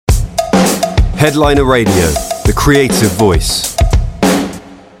Headliner Radio, the creative voice.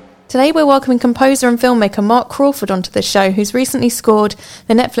 Today we're welcoming composer and filmmaker Mark Crawford onto the show, who's recently scored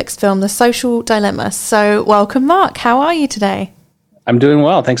the Netflix film The Social Dilemma. So welcome, Mark. How are you today? I'm doing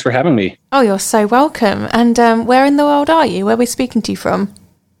well. Thanks for having me. Oh, you're so welcome. And where in the world are you? Where are we speaking to you from?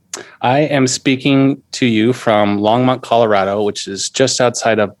 I am speaking to you from Longmont, Colorado, which is just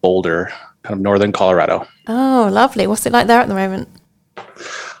outside of Boulder, kind of northern Colorado. Oh, lovely. What's it like there at the moment?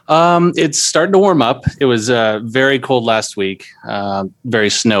 It's starting to warm up. It was very cold last week, very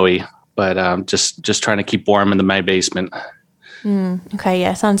snowy, but just trying to keep warm in my basement. Okay,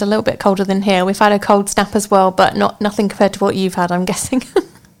 yeah, sounds a little bit colder than here. We've had a cold snap as well, but nothing compared to what you've had, I'm guessing.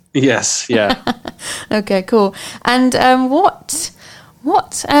 Yes, yeah. Okay, cool. And what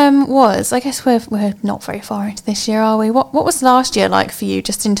was, I guess we're not very far into this year, are we? What was last year like for you,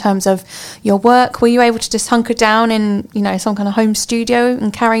 just in terms of your work? Were you able to just hunker down in, some kind of home studio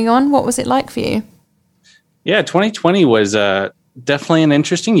and carry on? What was it like for you? Yeah, 2020 was definitely an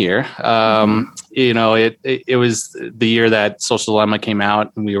interesting year. It was the year that Social Dilemma came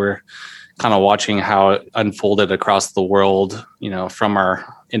out, and we were kind of watching how it unfolded across the world, from our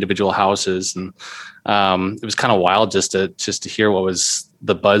individual houses, and it was kind of wild just to hear what was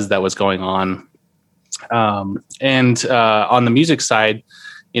the buzz that was going on. And on the music side,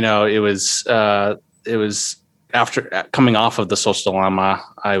 it was after coming off of the Social Dilemma,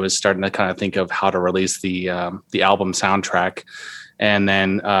 I was starting to kind of think of how to release the album soundtrack, and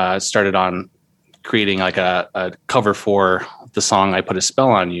then started on creating like a cover for the song "I Put a Spell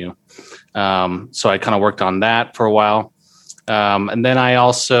on You." So I kind of worked on that for a while. And then I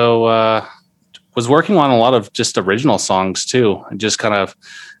also was working on a lot of just original songs too, and just kind of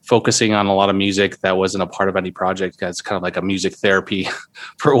focusing on a lot of music that wasn't a part of any project. It's kind of like a music therapy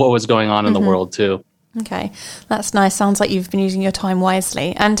for what was going on in the world too. Okay, that's nice. Sounds like you've been using your time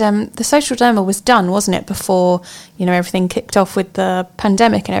wisely. And the Social Dilemma was done, wasn't it, before everything kicked off with the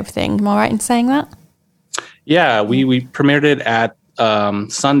pandemic and everything? Am I right in saying that? Yeah, we premiered it at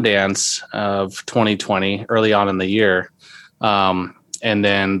Sundance of 2020, early on in the year. And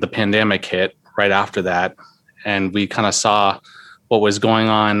then the pandemic hit right after that. And we kind of saw what was going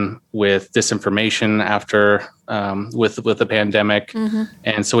on with disinformation after with the pandemic.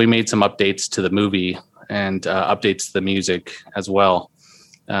 And so we made some updates to the movie and updates to the music as well.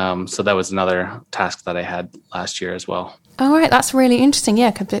 So that was another task that I had last year as well. All right, that's really interesting, yeah,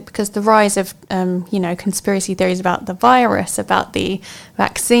 because the rise of, conspiracy theories about the virus, about the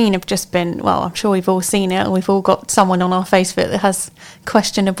vaccine have just been, well, I'm sure we've all seen it. We've all got someone on our Facebook that has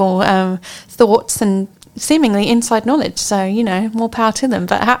questionable thoughts and seemingly inside knowledge. So, more power to them.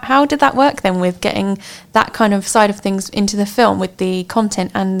 But how did that work then with getting that kind of side of things into the film with the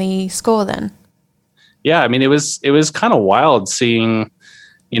content and the score then? Yeah, I mean, it was kind of wild seeing,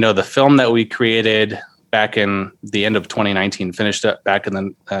 the film that we created back in the end of 2019, finished up back in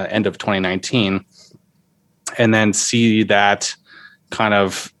the end of 2019, and then see that kind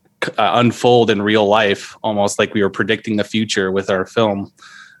of unfold in real life, almost like we were predicting the future with our film.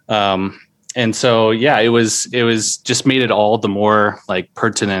 And so, yeah, it was just made it all the more like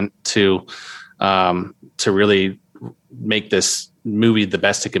pertinent to really make this movie the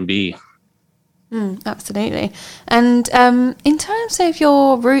best it can be. Absolutely. And in terms of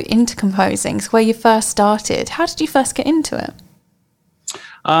your route into composing, so where you first started, how did you first get into it?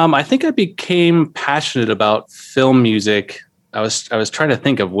 I think I became passionate about film music. I was trying to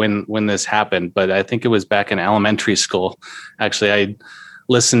think of when this happened, but I think it was back in elementary school. Actually, I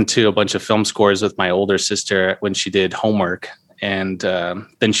listened to a bunch of film scores with my older sister when she did homework, and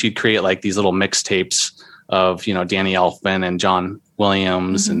then she'd create like these little mixtapes of Danny Elfman and John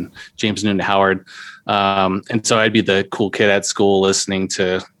Williams and James Newton Howard, and so I'd be the cool kid at school listening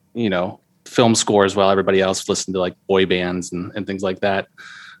to film scores while everybody else listened to like boy bands and things like that.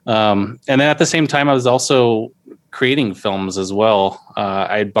 And then at the same time, I was also creating films as well.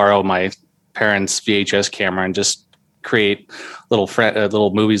 I'd borrow my parents' VHS camera and just create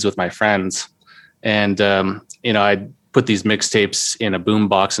little movies with my friends, and I'd put these mixtapes in a boom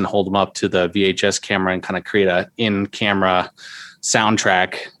box and hold them up to the VHS camera and kind of create a in-camera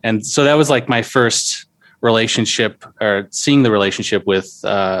soundtrack. And so that was like my first relationship, or seeing the relationship with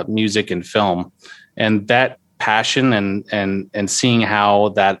music and film, and that passion and seeing how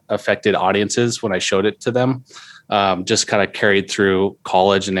that affected audiences when I showed it to them just kind of carried through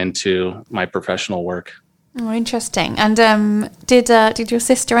college and into my professional work. Oh, interesting. And did your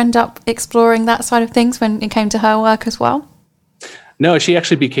sister end up exploring that side of things when it came to her work as well? No, she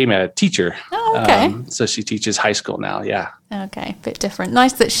actually became a teacher. Oh, okay. So she teaches high school now, yeah. Okay, a bit different.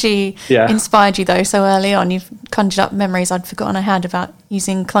 Nice that she inspired you, though, so early on. You've conjured up memories I'd forgotten I had about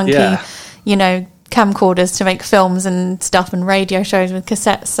using clunky, camcorders to make films and stuff and radio shows with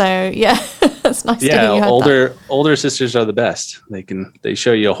cassettes. So yeah, it's nice. Yeah, older sisters are the best. They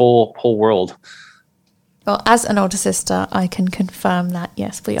show you a whole world. Well, as an older sister, I can confirm that,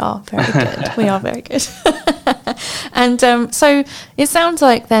 yes, we are very good. We are very good. And so it sounds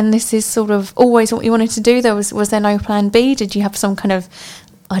like then this is sort of always what you wanted to do. Was there no plan B? Did you have some kind of,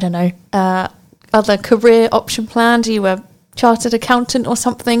 I don't know, other career option planned? You were chartered accountant or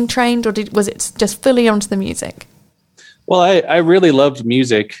something trained, or was it just fully onto the music? Well, I really loved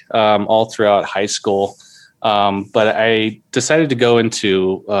music all throughout high school. But I decided to go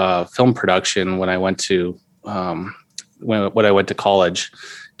into film production when I went to college,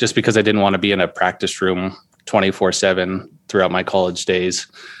 just because I didn't want to be in a practice room 24/7 throughout my college days.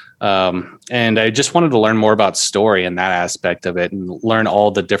 And I just wanted to learn more about story and that aspect of it, and learn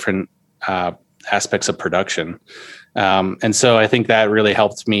all the different aspects of production. And so I think that really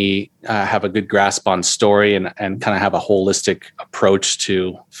helped me have a good grasp on story and kind of have a holistic approach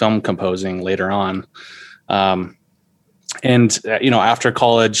to film composing later on. After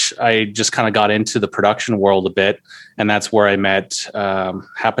college, I just kind of got into the production world a bit, and that's where I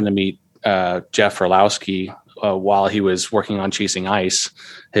happened to meet Jeff Orlowski while he was working on Chasing Ice,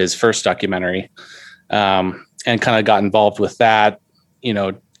 his first documentary, and kind of got involved with that,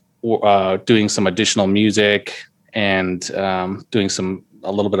 doing some additional music and doing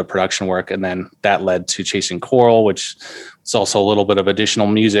a little bit of production work. And then that led to Chasing Coral, which is also a little bit of additional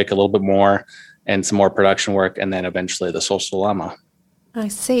music, a little bit more, and some more production work, and then eventually The Social Dilemma. I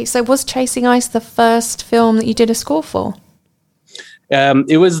see. So was Chasing Ice the first film that you did a score for?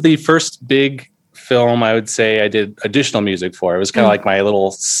 It was the first big film I would say I did additional music for. It was kind of like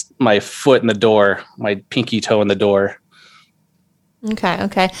my foot in the door, my pinky toe in the door.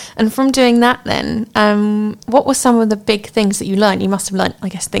 Okay. And from doing that then, what were some of the big things that you learned? You must have learned, I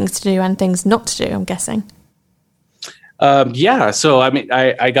guess, things to do and things not to do, I'm guessing. So I mean,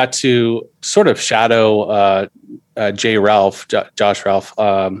 I got to sort of shadow Josh Ralph,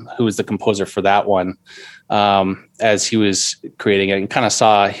 who was the composer for that one, as he was creating it, and kind of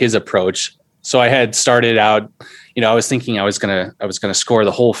saw his approach. So I had started out, I was thinking I was gonna score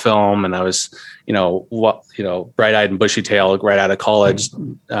the whole film, and I was, bright-eyed and bushy-tailed right out of college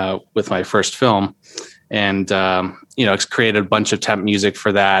with my first film, and created a bunch of temp music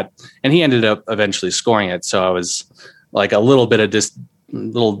for that, and he ended up eventually scoring it. So I was like a little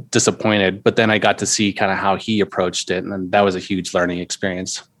disappointed, but then I got to see kind of how he approached it, and that was a huge learning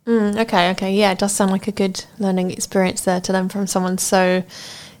experience. Okay. Yeah, it does sound like a good learning experience there to learn from someone so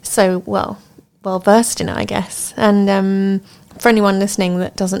well versed in it, I guess. And for anyone listening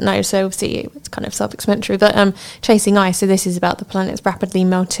that doesn't know, so obviously it's kind of self-explanatory, but Chasing Ice, so this is about the planet's rapidly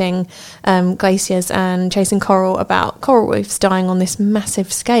melting glaciers, and Chasing Coral about coral reefs dying on this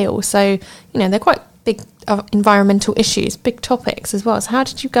massive scale. So, they're quite big environmental issues, big topics as well. So how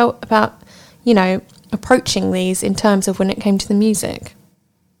did you go about, approaching these in terms of when it came to the music?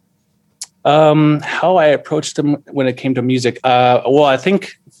 How I approached them when it came to music. Well, I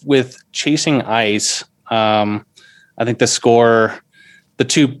think with Chasing Ice, I think the score, the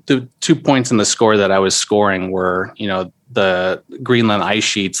two points in the score that I was scoring were, the Greenland ice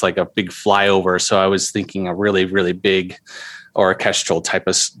sheets, like a big flyover. So I was thinking a really, really big orchestral type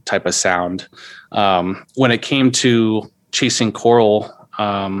of sound. When it came to Chasing Coral,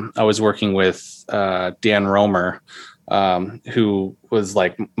 I was working with Dan Romer, who was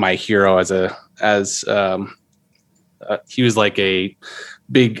like my hero he was like a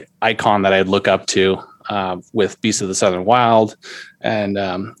big icon that I'd look up to with Beasts of the Southern Wild and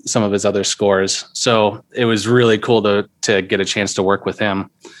some of his other scores. So it was really cool to get a chance to work with him.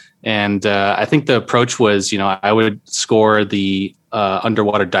 And I think the approach was, I would score the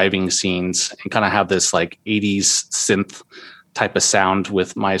underwater diving scenes and kind of have this like 80s synth type of sound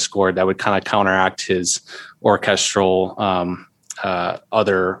with my score that would kind of counteract his orchestral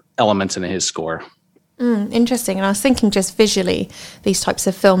other elements in his score. Interesting. And I was thinking just visually, these types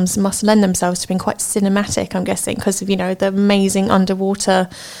of films must lend themselves to being quite cinematic, I'm guessing, because of, the amazing underwater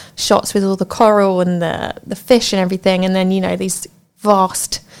shots with all the coral and the fish and everything. And then, these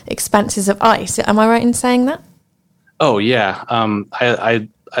vast expanses of ice. Am I right in saying that? Oh, yeah. I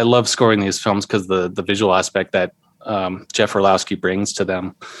love scoring these films because the visual aspect that Jeff Orlowski brings to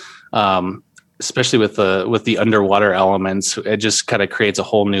them, especially with the underwater elements, it just kind of creates a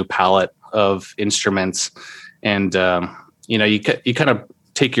whole new palette of instruments. And you kind of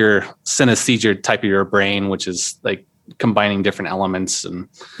take your synesthesia type of your brain, which is like combining different elements and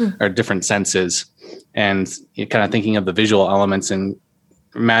or different senses, and you're kind of thinking of the visual elements and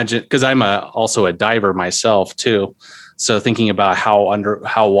imagine, because I'm also a diver myself too, so thinking about how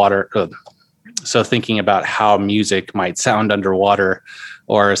So thinking about how music might sound underwater,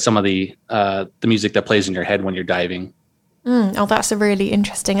 or some of the music that plays in your head when you're diving. Oh, that's a really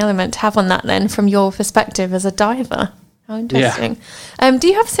interesting element to have on that then, from your perspective as a diver. How interesting. Yeah. Do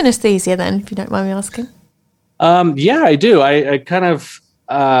you have synesthesia then, if you don't mind me asking? Yeah, I do. I kind of,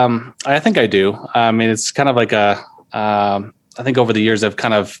 I think I do. I mean, it's kind of like I think over the years I've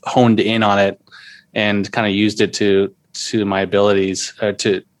kind of honed in on it and kind of used it to my abilities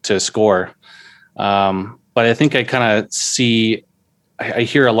to score. But I think I kind of I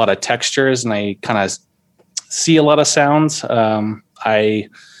hear a lot of textures, and I kind of see a lot of sounds.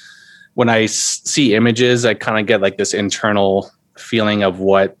 When I see images, I kind of get like this internal feeling of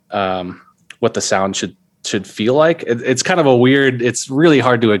what the sound should feel like. It's kind of it's really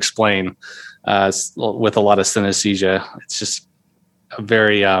hard to explain with a lot of synesthesia. It's just a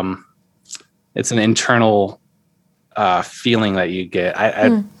very, it's an internal feeling that you get.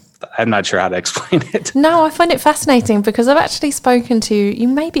 I'm not sure how to explain it. No, I find it fascinating because I've actually spoken to, you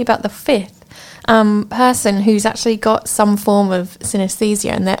maybe about the fifth person who's actually got some form of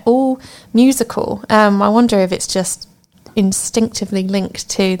synesthesia, and they're all musical. I wonder if it's just instinctively linked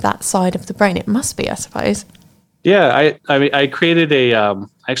to that side of the brain. It must be, I suppose. Yeah, I mean, I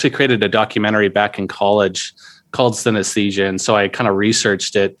actually created a documentary back in college called Synesthesia, and so I kind of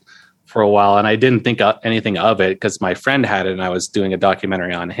researched it for a while, and I didn't think anything of it because my friend had it, and I was doing a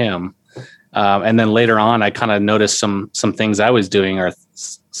documentary on him. And then later on, I kind of noticed some things I was doing, or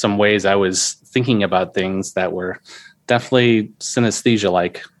some ways I was thinking about things that were definitely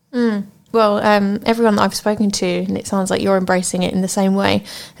synesthesia-like. Well, everyone that I've spoken to, and it sounds like you're embracing it in the same way,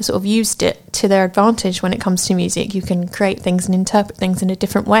 has sort of used it to their advantage when it comes to music. You can create things and interpret things in a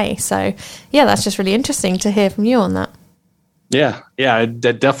different way. So, yeah, that's just really interesting to hear from you on that. Yeah, it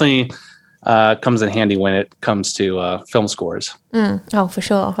definitely comes in handy when it comes to film scores. Oh, for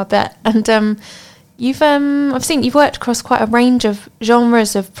sure, I bet. And I've seen you've worked across quite a range of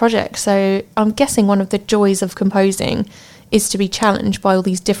genres of projects. So I'm guessing one of the joys of composing is to be challenged by all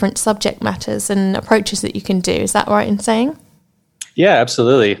these different subject matters and approaches that you can do. Is that right in saying? Yeah,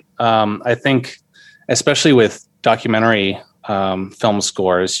 absolutely. I think, especially with documentary film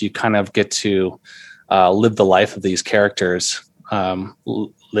scores, you kind of get to live the life of these characters,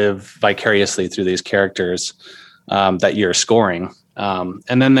 live vicariously through these characters that you're scoring.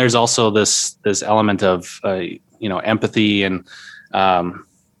 And then there's also this element of empathy, and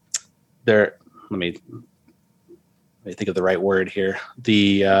let me think of the right word here.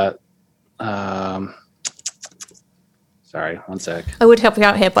 Sorry, one sec. I would help you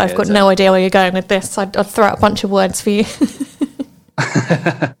out here, but I've got no idea where you're going with this. I'd throw out a bunch of words for you.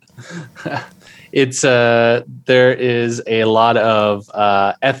 It's there is a lot of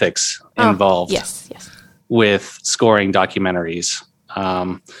ethics involved. Yes. With scoring documentaries,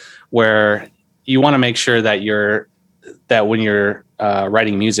 where you want to make sure that when you're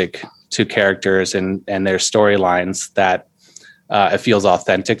writing music to characters and their storylines, that it feels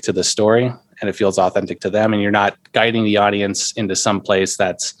authentic to the story and it feels authentic to them, and you're not guiding the audience into some place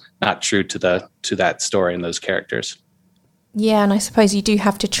that's not true to that story and those characters. Yeah, and I suppose you do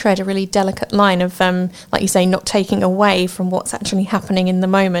have to tread a really delicate line of, like you say, not taking away from what's actually happening in the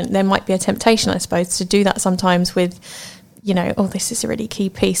moment. There might be a temptation, I suppose, to do that sometimes with, this is a really key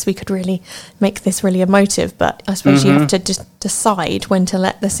piece. We could really make this really emotive, but I suppose you have to just decide when to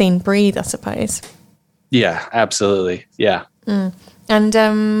let the scene breathe, I suppose. Yeah, absolutely. Yeah. And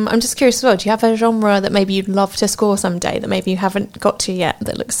I'm just curious as well, do you have a genre that maybe you'd love to score someday that maybe you haven't got to yet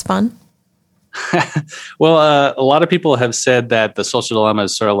that looks fun? Well, a lot of people have said that The Social Dilemma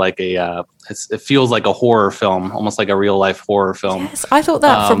is sort of like it feels like a horror film, almost like a real life horror film. Yes, I thought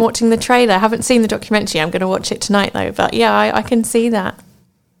that from watching the trailer. I haven't seen the documentary. I'm going to watch it tonight though, but yeah, I can see that.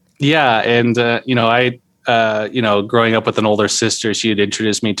 Yeah. And, growing up with an older sister, she had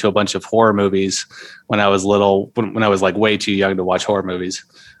introduced me to a bunch of horror movies when I was little, when I was like way too young to watch horror movies.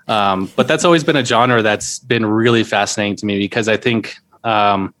 But that's always been a genre that's been really fascinating to me, because I think,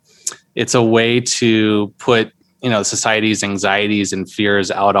 it's a way to put, society's anxieties and fears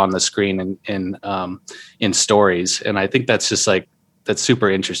out on the screen in stories. And I think that's just that's super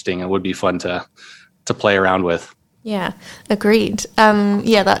interesting and would be fun to play around with. Yeah, agreed.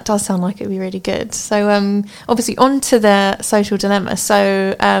 That does sound like it'd be really good. So obviously on to The Social Dilemma.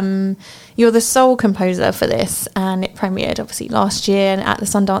 So you're the sole composer for this, and it premiered obviously last year at the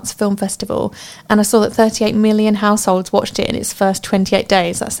Sundance Film Festival. And I saw that 38 million households watched it in its first 28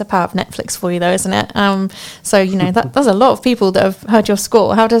 days. That's the power of Netflix for you though, isn't it? There's a lot of people that have heard your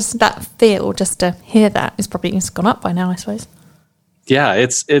score. How does that feel just to hear that? It's probably gone up by now, I suppose. Yeah,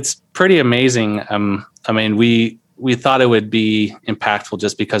 it's pretty amazing. we thought it would be impactful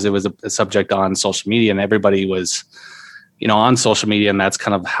just because it was a subject on social media, and everybody was, on social media, and that's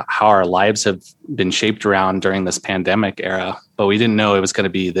kind of how our lives have been shaped around during this pandemic era. But we didn't know it was going to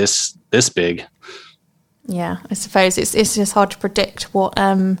be this big. Yeah, I suppose it's just hard to predict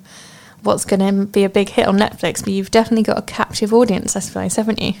what's going to be a big hit on Netflix. But you've definitely got a captive audience, I suppose,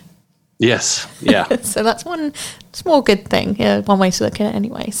 haven't you? Yes. Yeah. So that's one small good thing. Yeah, one way to look at it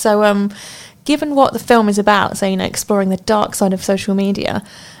anyway. So, given what the film is about, so, exploring the dark side of social media,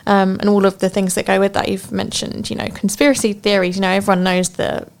 and all of the things that go with that, you've mentioned, conspiracy theories, everyone knows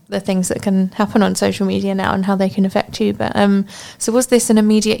the things that can happen on social media now and how they can affect you. But, so was this an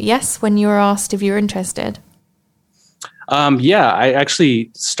immediate yes when you were asked if you were interested? Yeah, I actually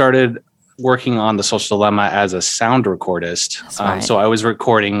started working on The Social Dilemma as a sound recordist. That's right. So I was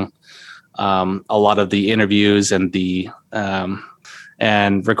recording a lot of the interviews and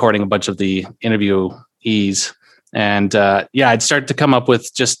and recording a bunch of the interviewees. And I'd start to come up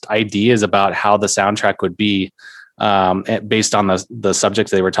with just ideas about how the soundtrack would be based on the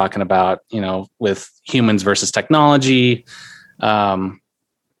subjects they were talking about, with humans versus technology. And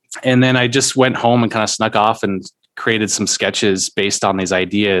then I just went home and kind of snuck off and created some sketches based on these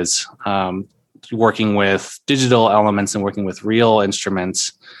ideas, working with digital elements and working with real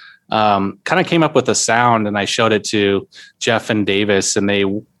instruments. Kind of came up with a sound, and I showed it to Jeff and Davis, and they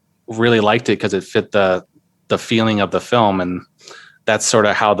really liked it because it fit the feeling of the film. And that's sort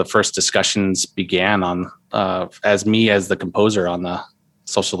of how the first discussions began on as the composer on The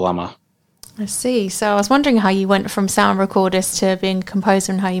Social Dilemma. I see. So I was wondering how you went from sound recordist to being a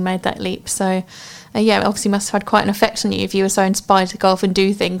composer and how you made that leap. So obviously must have had quite an effect on you if you were so inspired to go off and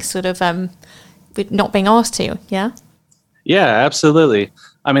do things sort of with not being asked to. Yeah. Yeah, absolutely.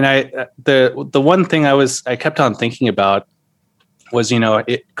 I mean, the one thing I kept on thinking about was,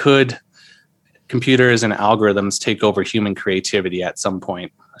 could computers and algorithms take over human creativity at some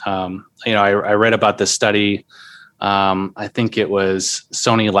point? I read about this study. I think it was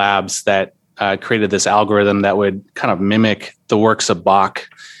Sony Labs that created this algorithm that would kind of mimic the works of Bach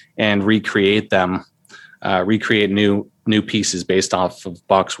and recreate them, recreate new pieces based off of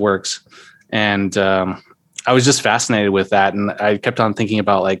Bach's works. And I was just fascinated with that, and I kept on thinking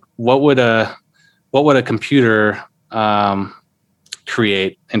about what would a computer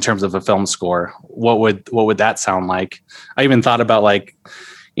create in terms of a film score? What would that sound like? I even thought about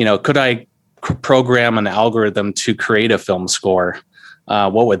could I program an algorithm to create a film score?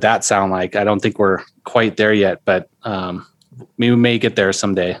 What would that sound like? I don't think we're quite there yet, but we may get there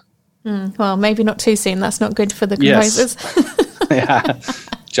someday. Well, maybe not too soon. That's not good for the composers. Yes. Yeah.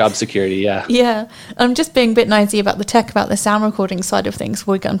 Job security, yeah. Yeah. I'm just being a bit nosy about the tech, about the sound recording side of things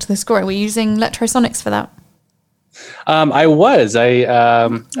before we get onto the scoring. We're using Electrosonics for that. I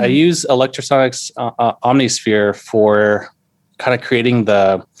use Electrosonics Omnisphere for kind of creating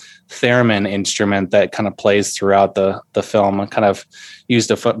the theremin instrument that kind of plays throughout the film. I kind of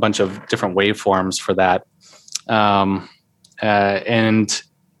used a bunch of different waveforms for that. And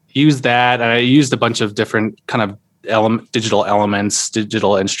used that. And I used a bunch of different kind of digital elements,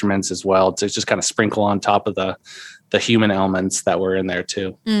 digital instruments as well, to just kind of sprinkle on top of the human elements that were in there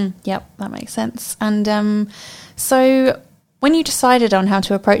too. Yep, that makes sense. And so when you decided on how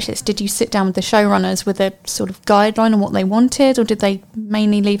to approach this, did you sit down with the showrunners with a sort of guideline on what they wanted, or did they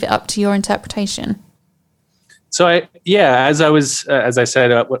mainly leave it up to your interpretation? So as I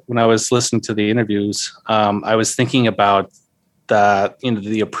said, when I was listening to the interviews, I was thinking about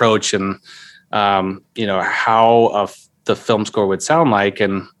the approach and how the film score would sound like.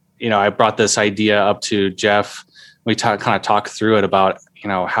 And, I brought this idea up to Jeff. We kind of talked through it about,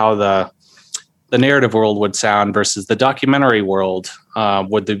 how the narrative world would sound versus the documentary world.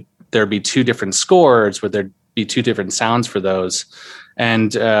 Would there be two different scores? Would there be two different sounds for those?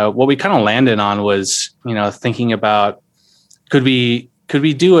 And what we kind of landed on was, thinking about, could we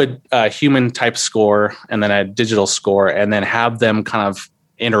do a human type score and then a digital score, and then have them kind of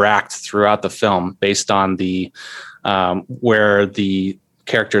interact throughout the film based on the where the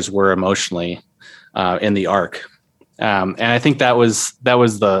characters were emotionally in the arc. And I think that was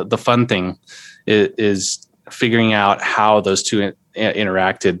the fun thing, is figuring out how those two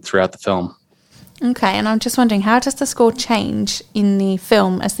interacted throughout the film. Okay, and I'm just wondering, how does the score change in the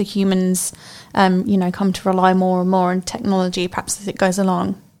film as the humans, come to rely more and more on technology, perhaps as it goes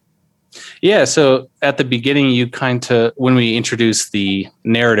along? Yeah, so at the beginning, when we introduce the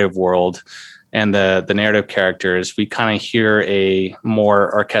narrative world and the narrative characters, we kind of hear a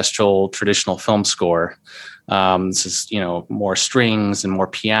more orchestral, traditional film score. This is, more strings and more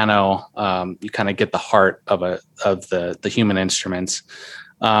piano. You kind of get the heart of the human instruments.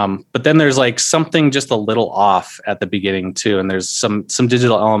 But then there's like something just a little off at the beginning too, and there's some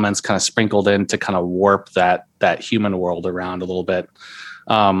digital elements kind of sprinkled in to kind of warp that human world around a little bit,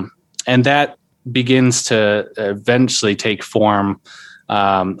 and that begins to eventually take form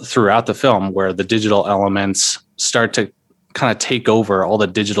throughout the film, where the digital elements start to kind of take over all the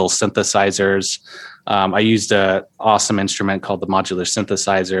digital synthesizers. I used an awesome instrument called the modular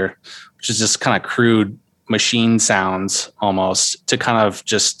synthesizer, which is just kind of crude machine sounds almost, to kind of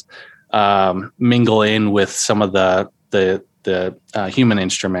just mingle in with some of the human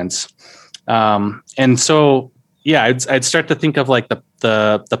instruments. And so, yeah, I'd start to think of like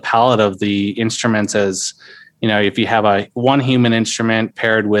the palette of the instruments as, you know, if you have one human instrument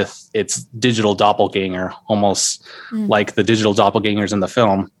paired with its digital doppelganger, almost like the digital doppelgangers in the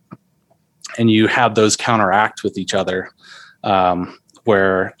film, and you have those counteract with each other,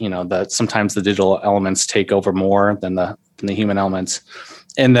 where, you know, that sometimes the digital elements take over more than the human elements.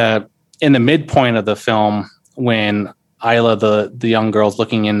 In the midpoint of the film, when Isla, the young girl's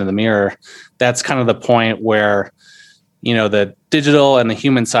looking into the mirror, that's kind of the point where, you know, the digital and the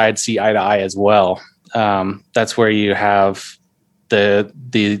human side see eye to eye as well. That's where you have that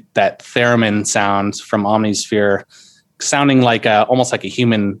theremin sound from Omnisphere sounding like almost like a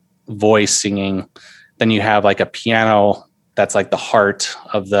human voice singing. Then you have like a piano that's like the heart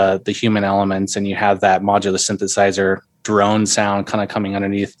of the human elements, and you have that modular synthesizer drone sound kind of coming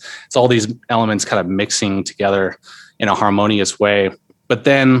underneath. It's all these elements kind of mixing together in a harmonious way. But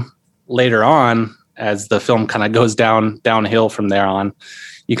then later on, as the film kind of goes downhill from there on,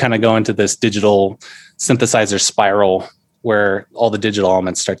 you kind of go into this digital synthesizer spiral where all the digital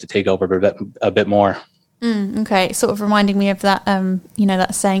elements start to take over a bit more. Okay, sort of reminding me of that, you know,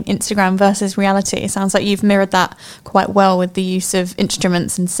 that saying Instagram versus reality. It sounds like you've mirrored that quite well with the use of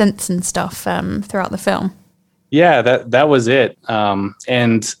instruments and synths and stuff throughout the film. Yeah, that was it.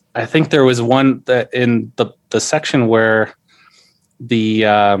 And I think there was one that in the section where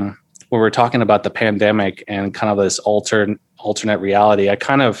where we're talking about the pandemic and kind of this alternate reality, I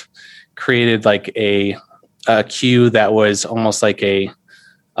kind of created like a cue that was almost like a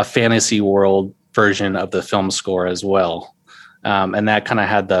fantasy world version of the film score as well. And that kind of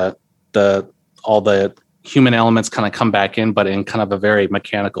had all the human elements kind of come back in, but in kind of a very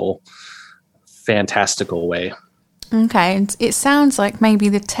mechanical, fantastical way. Okay, and it sounds like maybe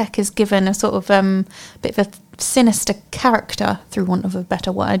the tech is given a sort of bit of a sinister character, through want of a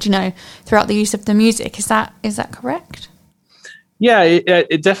better word, you know, throughout the use of the music. Is that correct? Yeah,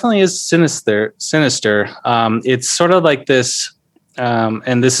 it definitely is sinister. It's sort of like this,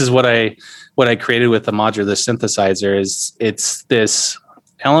 and this is what I created with the modular synthesizer. Is it's this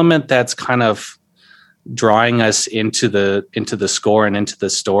element that's kind of drawing us into the score and into the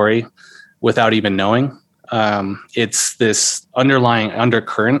story without even knowing. It's this underlying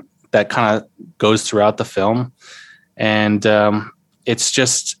undercurrent that kind of goes throughout the film, and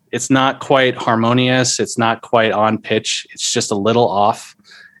it's not quite harmonious. It's not quite on pitch. It's just a little off,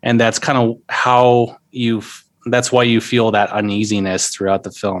 and that's kind of that's why you feel that uneasiness throughout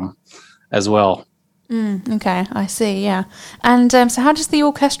the film as well. Okay, I see. Yeah, and so how does the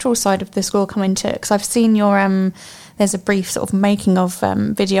orchestral side of the score come into it? Because I've seen your there's a brief sort of making of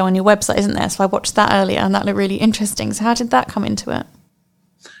video on your website, isn't there? So I watched that earlier, and that looked really interesting. So how did that come into it?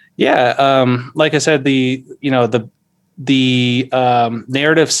 Yeah, like I said, the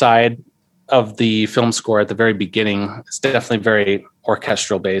narrative side of the film score at the very beginning is definitely very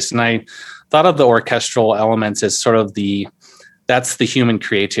orchestral based, and I thought of the orchestral elements as sort of that's the human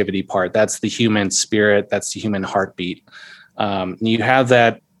creativity part. That's the human spirit. That's the human heartbeat. You have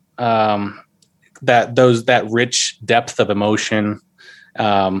that rich depth of emotion,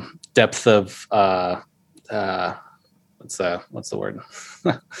 depth of what's the word?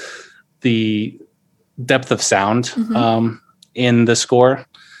 The depth of sound in the score,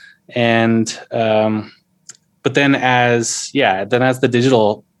 and but then as the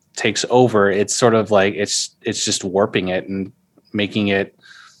digital takes over, it's sort of like it's just warping it and making it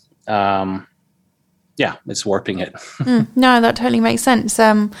it's warping it. No, that totally makes sense.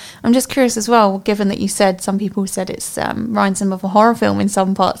 I'm just curious as well, given that you said some people said it's reminds them of a horror film in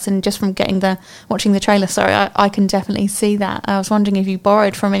some parts, and just from watching the trailer, I can definitely see that. I was wondering if you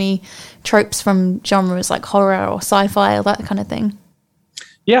borrowed from any tropes from genres like horror or sci-fi or that kind of thing.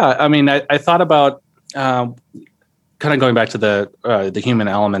 Yeah, I mean, I thought about kind of going back to the human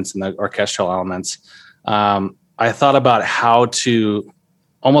elements and the orchestral elements. I thought about how to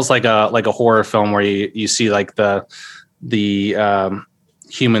almost like a horror film where you see like the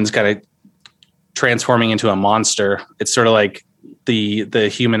humans kind of transforming into a monster. It's sort of like the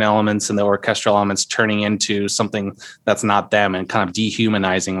human elements and the orchestral elements turning into something that's not them and kind of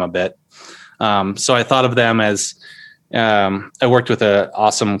dehumanizing them a bit. So I thought of them as I worked with an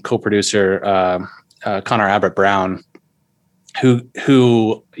awesome co-producer, Connor Abbott Brown,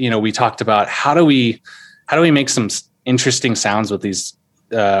 who we talked about how do we make some interesting sounds with these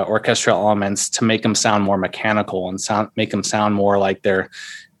orchestral elements to make them sound more mechanical and make them sound more like they're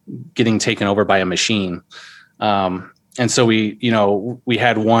getting taken over by a machine. And so we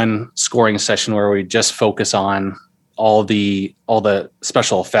had one scoring session where we just focus on all the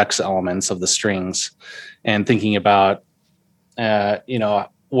special effects elements of the strings, and thinking about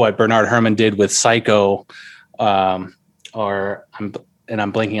what Bernard Herrmann did with Psycho, I'm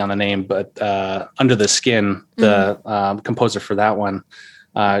blanking on the name, but Under the Skin, the composer for that one,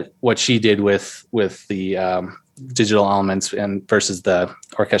 what she did with the digital elements and versus the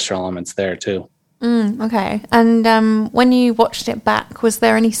orchestral elements there too. Okay. And when you watched it back, was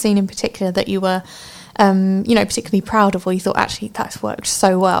there any scene in particular that you were, particularly proud of, or you thought, actually, that's worked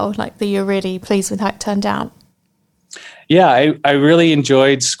so well, like that you're really pleased with how it turned out? Yeah, I really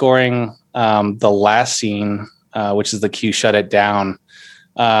enjoyed scoring the last scene, which is the cue Shut It Down,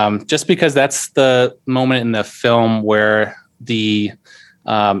 just because that's the moment in the film where the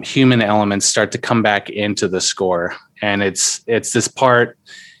human elements start to come back into the score. And it's this part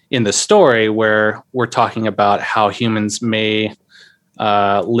in the story where we're talking about how humans may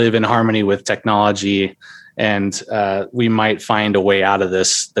live in harmony with technology, and we might find a way out of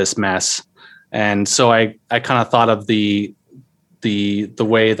this mess. And so I kind of thought of the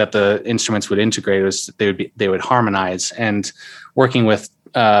way that the instruments would integrate was they would harmonize. And working with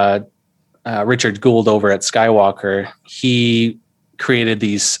Richard Gould over at Skywalker, he created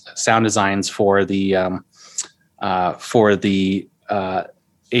these sound designs for the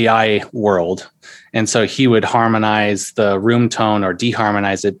AI world. And so he would harmonize the room tone or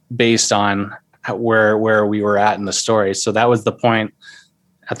deharmonize it based on where we were at in the story. So that was the point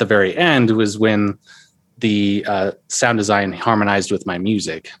at the very end, was when the sound design harmonized with my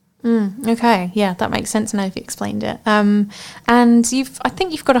music. Okay. Yeah, that makes sense now if you explained it. And I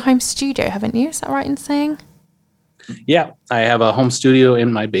think you've got a home studio, haven't you? Is that right in saying? Yeah, I have a home studio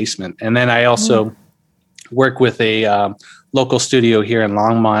in my basement. And then I also work with a local studio here in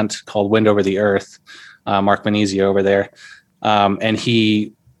Longmont called Wind Over the Earth, Mark Manizio over there. And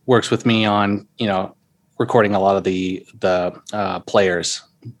he works with me on, recording a lot of the players.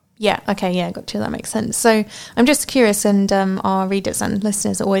 Yeah. Okay. Yeah. Got you. That makes sense. So I'm just curious, and our readers and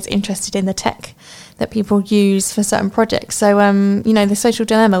listeners are always interested in the tech that people use for certain projects. So, the Social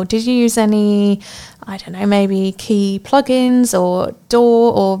Dilemma, did you use any, I don't know, maybe key plugins or DAW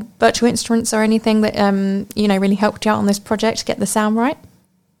or virtual instruments or anything that, really helped you out on this project to get the sound right?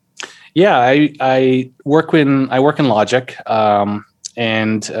 Yeah, I work in Logic,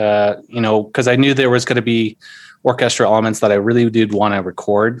 and because I knew there was going to be orchestral elements that I really did want to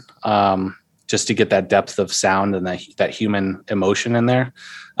record, just to get that depth of sound and that human emotion in there.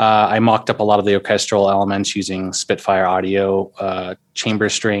 I mocked up a lot of the orchestral elements using Spitfire Audio, chamber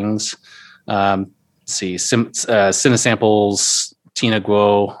strings, Cinesamples, Tina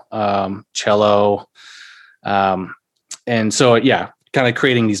Guo, cello. And so, kind of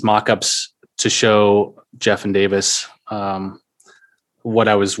creating these mock-ups to show Jeff and Davis what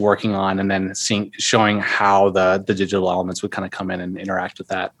I was working on, and then showing how the digital elements would kind of come in and interact with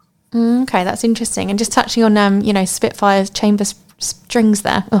that. Okay, that's interesting. And just touching on, Spitfire's chamber strings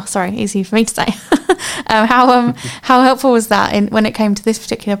there. Oh, sorry, easy for me to say. How helpful was that when it came to this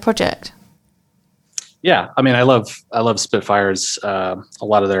particular project? Yeah, I mean, I love Spitfire's a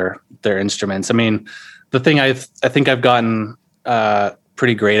lot of their instruments. I mean, the thing I think I've gotten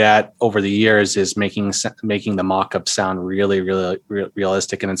pretty great at over the years is making the mock-up sound really, really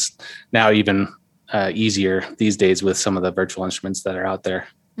realistic, and it's now even easier these days with some of the virtual instruments that are out there.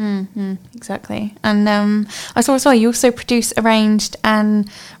 Mm-hmm, exactly. And I saw as well you also produced, arranged and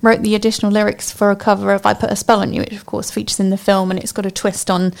wrote the additional lyrics for a cover of I Put a Spell on You, which of course features in the film, and it's got a twist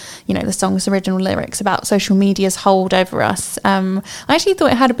on the song's original lyrics about social media's hold over us. I actually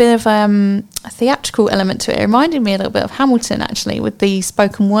thought it had a bit of a theatrical element to it. It reminded me a little bit of Hamilton, actually, with the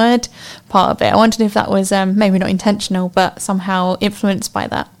spoken word part of it. I wondered if that was maybe not intentional but somehow influenced by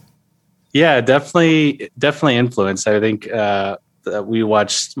that. Yeah, definitely influenced. I think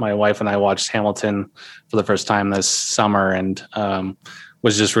my wife and I watched Hamilton for the first time this summer, and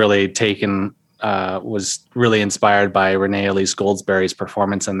was just really was really inspired by Renee Elise Goldsberry's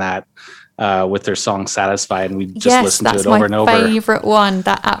performance in that with their song Satisfied. And we just listened to it over and over. Yes, that's my favorite one.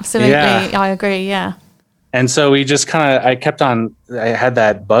 That absolutely, yeah. I agree. Yeah. And so we just I had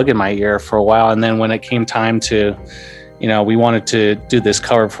that bug in my ear for a while. And then when it came time to, we wanted to do this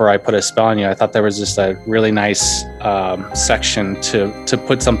cover for I Put a Spell on You. I thought there was just a really nice section to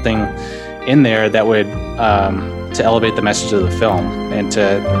put something in there that would to elevate the message of the film and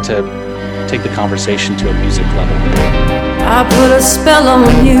to take the conversation to a music level. I put a spell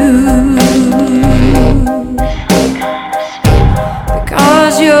on you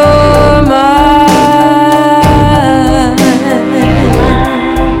because you're mine.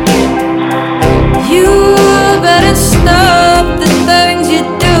 You better stop the things you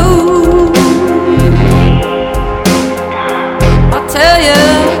do. I'll tell you,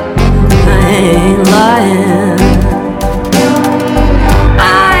 I ain't lying. I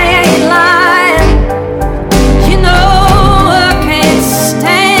ain't lying. You know I can't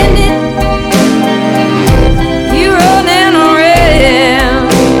stand it. You run and ran.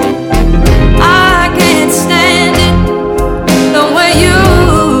 I can't stand it. The way you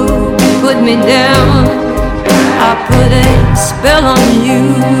put me down. I put a spell on you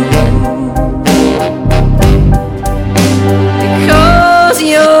because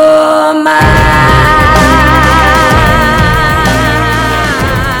you're mine.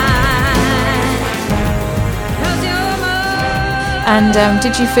 And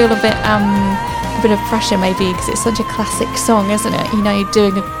did you feel a bit of pressure maybe, because it's such a classic song, isn't it? You're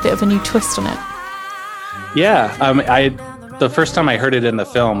doing a bit of a new twist on it. Yeah, the first time I heard it in the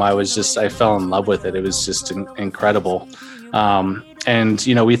film, I fell in love with it. It was just incredible. And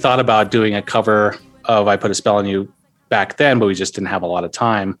we thought about doing a cover of I Put a Spell on You back then, but we just didn't have a lot of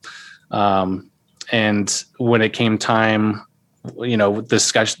time. And when it came time,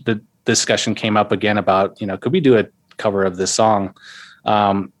 the discussion came up again about, could we do a cover of this song?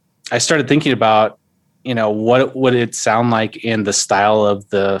 I started thinking about, what would it sound like in the style of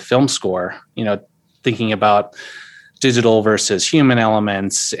the film score, thinking about digital versus human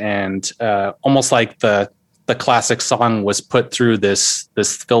elements, and almost like the classic song was put through this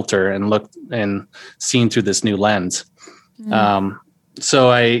filter and looked and seen through this new lens. So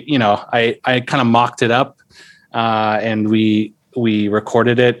I kind of mocked it up, and we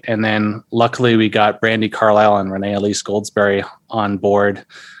recorded it, and then luckily we got Brandi Carlile and Renee Elise Goldsberry on board,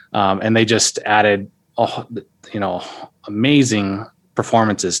 and they just added amazing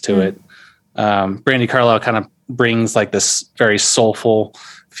performances to it. Brandi Carlile kind of brings like this very soulful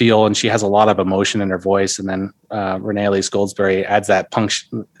feel, and she has a lot of emotion in her voice, and then Renee Elise Goldsberry adds that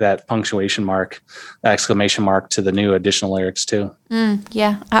punctuation mark, that exclamation mark to the new additional lyrics too.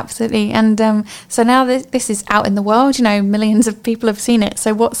 Yeah, absolutely. And so now this is out in the world, millions of people have seen it.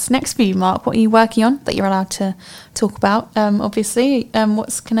 So what's next for you, Mark? What are you working on that you're allowed to talk about? Obviously,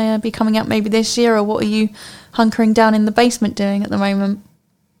 what's going to be coming out maybe this year, or what are you hunkering down in the basement doing at the moment?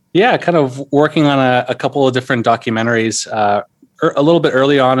 Yeah, kind of working on a couple of different documentaries a little bit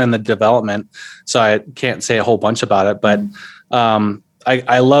early on in the development, so I can't say a whole bunch about it. But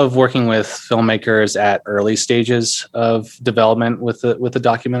I love working with filmmakers at early stages of development with the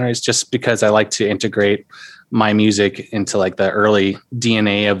documentaries, just because I like to integrate my music into like the early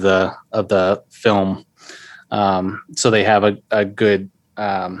DNA of the film, so they have a good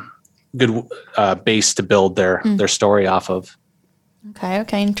base to build their story off of.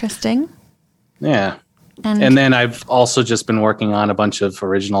 Okay, interesting. Yeah. And then I've also just been working on a bunch of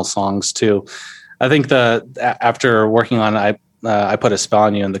original songs too. I think after working on I Put a Spell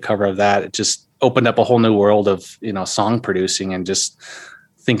on You and the cover of that, it just opened up a whole new world of, song producing and just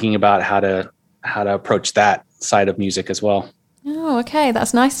thinking about how to approach that side of music as well. Oh, okay.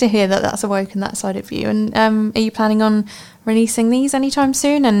 That's nice to hear that's awoken that side of you. And are you planning on releasing these anytime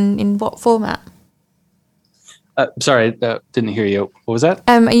soon, and in what format? Sorry, didn't hear you. What was that?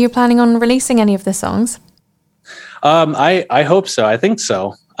 Are you planning on releasing any of the songs? I hope so. I think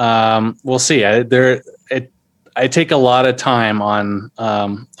so. We'll see. I take a lot of time on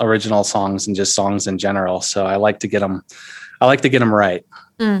original songs and just songs in general. So I like to get them right.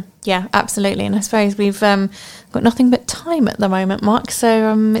 Yeah, absolutely. And I suppose we've got nothing but time at the moment, Mark.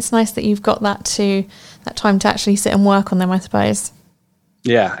 So it's nice that you've got that time to actually sit and work on them, I suppose.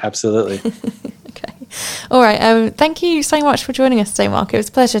 Yeah, absolutely. Okay. All right. Thank you so much for joining us today, Mark. It was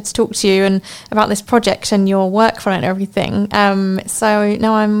a pleasure to talk to you and about this project and your work for it and everything. So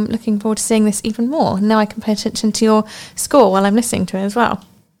now I'm looking forward to seeing this even more. Now I can pay attention to your score while I'm listening to it as well.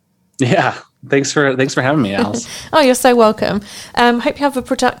 Yeah. Thanks for having me, Alice. Oh, you're so welcome. Hope you have a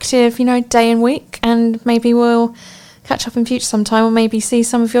productive, day and week, and maybe we'll catch up in future sometime, or maybe see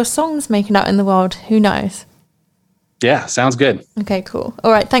some of your songs making out in the world. Who knows? Yeah, sounds good. Okay, cool.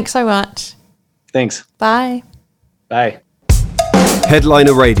 All right. Thanks so much. Thanks. Bye. Bye.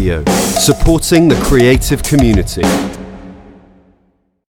 Headliner Radio, supporting the creative community.